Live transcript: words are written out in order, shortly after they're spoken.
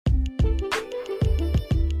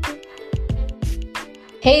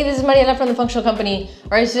Hey, this is Mariela from The Functional Company. All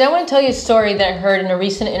right, so I want to tell you a story that I heard in a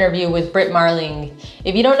recent interview with Brit Marling.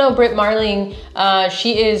 If you don't know Brit Marling,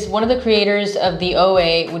 she is one of the creators of The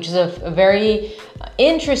OA, which is a very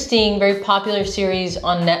interesting, very popular series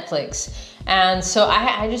on Netflix. And so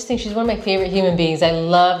I just think she's one of my favorite human beings. I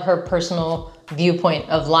love her personal viewpoint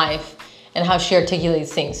of life and how she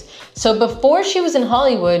articulates things. So before she was in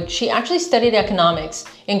Hollywood, she actually studied economics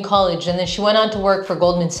in college, and then she went on to work for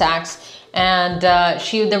Goldman Sachs. And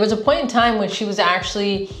there was a point in time when she was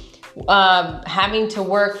actually having to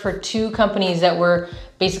work for two companies that were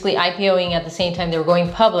basically IPOing at the same time. They were going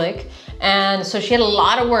public. And so she had a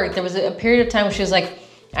lot of work. There was a period of time where she was like,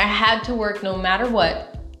 I had to work no matter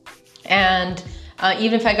what. And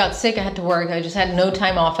even if I got sick, I had to work. I just had no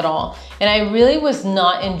time off at all. And I really was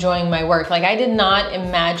not enjoying my work. Like, I did not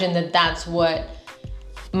imagine that that's what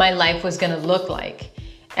my life was gonna look like.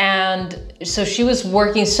 And so she was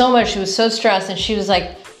working so much, she was so stressed, and she was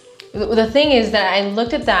like, the thing is that I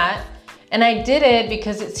looked at that and I did it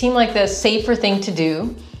because it seemed like the safer thing to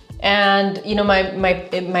do. And you know,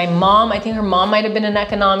 my mom, I think her mom might have been in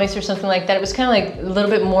economics or something like that. It was kind of like a little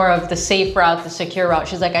bit more of the safe route, the secure route.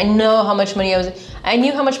 She's like, I knew how much money I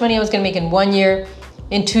was gonna make in 1 year,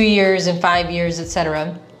 in 2 years, in 5 years,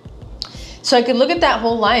 etc. So I could look at that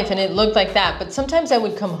whole life and it looked like that. But sometimes I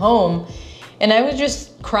would come home and I would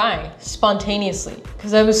just cry spontaneously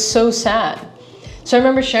because I was so sad. So I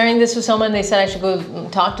remember sharing this with someone. They said I should go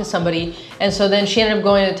talk to somebody. And so then she ended up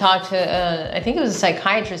going to talk to, I think it was a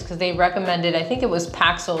psychiatrist, because they recommended, I think it was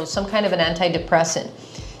Paxil, some kind of an antidepressant.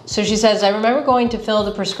 So she says, I remember going to fill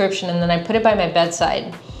the prescription and then I put it by my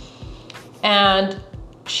bedside. And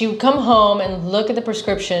she would come home and look at the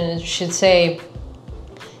prescription and she'd say,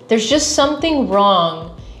 there's just something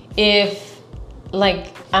wrong if,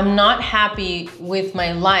 like, I'm not happy with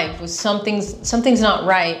my life, with something's not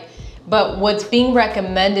right, but what's being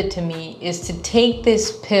recommended to me is to take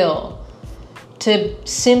this pill to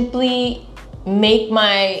simply make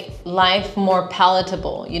my life more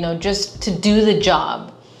palatable, you know, just to do the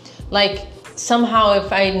job. Like, somehow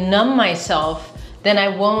if I numb myself, then I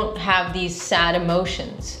won't have these sad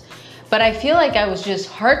emotions. But I feel like I was just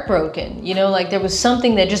heartbroken, you know, like there was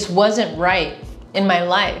something that just wasn't right in my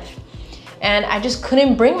life. And I just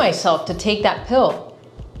couldn't bring myself to take that pill,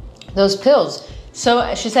 those pills.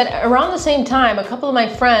 So she said around the same time, a couple of my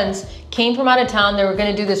friends came from out of town. They were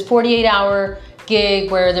gonna do this 48-hour gig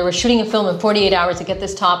where they were shooting a film in 48 hours to get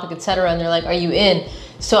this topic, etc. And they're like, are you in?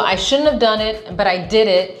 So I shouldn't have done it, but I did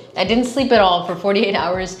it. I didn't sleep at all for 48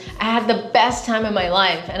 hours. I had the best time of my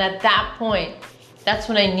life. And at that point, that's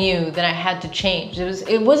when I knew that I had to change.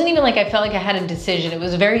 It wasn't even like I felt like I had a decision. It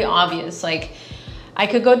was very obvious. Like, I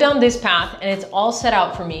could go down this path and it's all set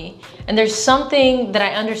out for me. And there's something that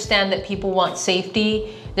I understand that people want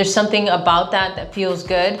safety. There's something about that feels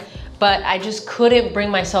good, but I just couldn't bring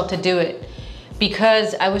myself to do it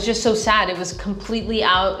because I was just so sad. It was completely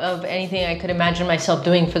out of anything I could imagine myself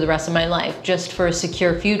doing for the rest of my life, just for a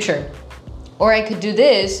secure future. Or I could do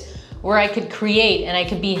this where I could create and I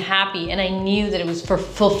could be happy, and I knew that it was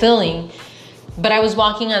fulfilling. But I was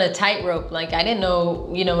walking on a tightrope. Like, I didn't know,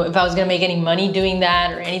 you know, if I was gonna make any money doing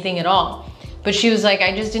that or anything at all. But she was like,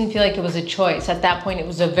 I just didn't feel like it was a choice. At that point, it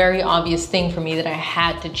was a very obvious thing for me that I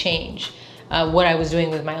had to change what I was doing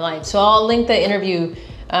with my life. So I'll link the interview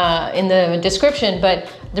in the description.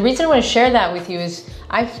 But the reason I want to share that with you is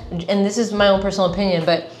and this is my own personal opinion,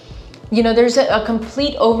 but you know, there's a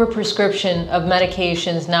complete overprescription of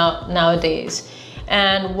medications nowadays.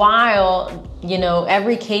 And while, you know,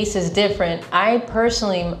 every case is different, I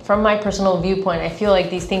personally, from my personal viewpoint, I feel like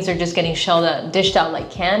these things are just getting dished out like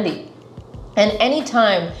candy. And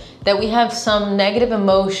anytime that we have some negative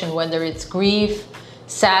emotion, whether it's grief,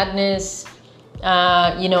 sadness,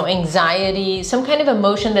 you know, anxiety, some kind of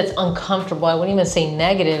emotion that's uncomfortable, I wouldn't even say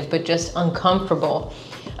negative, but just uncomfortable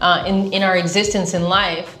in our existence in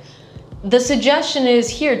life, the suggestion is,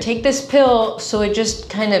 here, take this pill so it just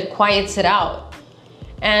kind of quiets it out.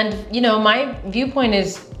 And, you know, my viewpoint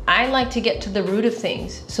is I like to get to the root of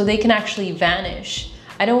things so they can actually vanish.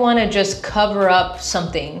 I don't want to just cover up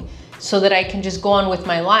something so that I can just go on with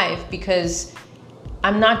my life, because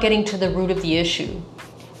I'm not getting to the root of the issue.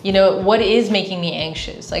 You know, what is making me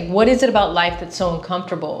anxious? Like, what is it about life that's so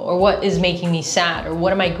uncomfortable? Or what is making me sad? Or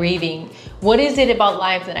what am I grieving? What is it about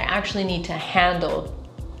life that I actually need to handle?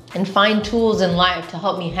 And find tools in life to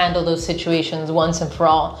help me handle those situations once and for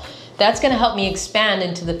all. That's gonna help me expand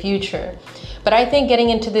into the future. But I think getting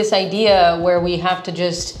into this idea where we have to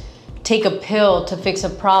just take a pill to fix a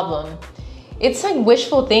problem, it's like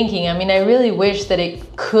wishful thinking. I mean, I really wish that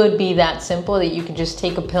it could be that simple, that you could just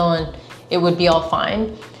take a pill and it would be all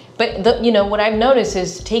fine. But you know, what I've noticed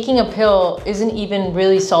is taking a pill isn't even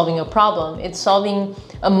really solving a problem. It's solving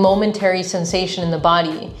a momentary sensation in the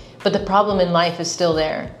body, but the problem in life is still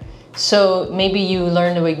there. So maybe you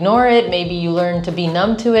learn to ignore it, maybe you learn to be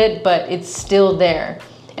numb to it, but it's still there.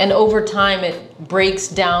 And over time, it breaks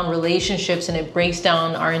down relationships and it breaks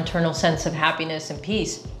down our internal sense of happiness and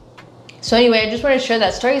peace. So anyway, I just want to share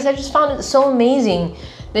that story because I just found it so amazing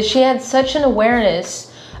that she had such an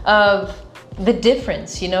awareness of the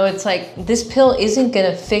difference. You know, it's like, this pill isn't going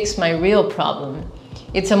to fix my real problem.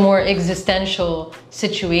 It's a more existential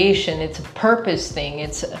situation. It's a purpose thing.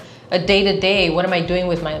 It's a day-to-day, what am I doing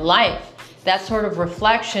with my life? That sort of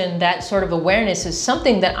reflection, that sort of awareness is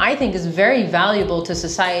something that I think is very valuable to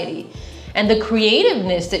society. And the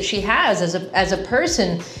creativeness that she has as a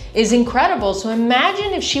person is incredible. So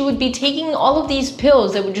imagine if she would be taking all of these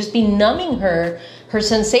pills that would just be numbing her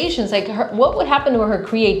sensations. Like, what would happen to her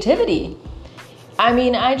creativity? I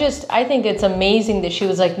mean, I think it's amazing that she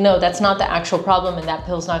was like, no, that's not the actual problem, and that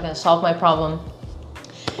pill's not going to solve my problem.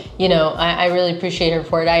 You know, I really appreciate her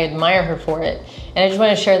for it. I admire her for it. And I just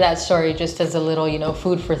want to share that story just as a little, you know,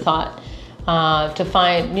 food for thought, to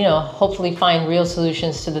find, you know, hopefully find real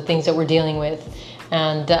solutions to the things that we're dealing with.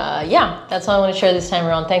 And yeah, that's all I want to share this time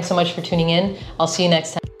around. Thanks so much for tuning in. I'll see you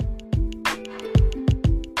next time.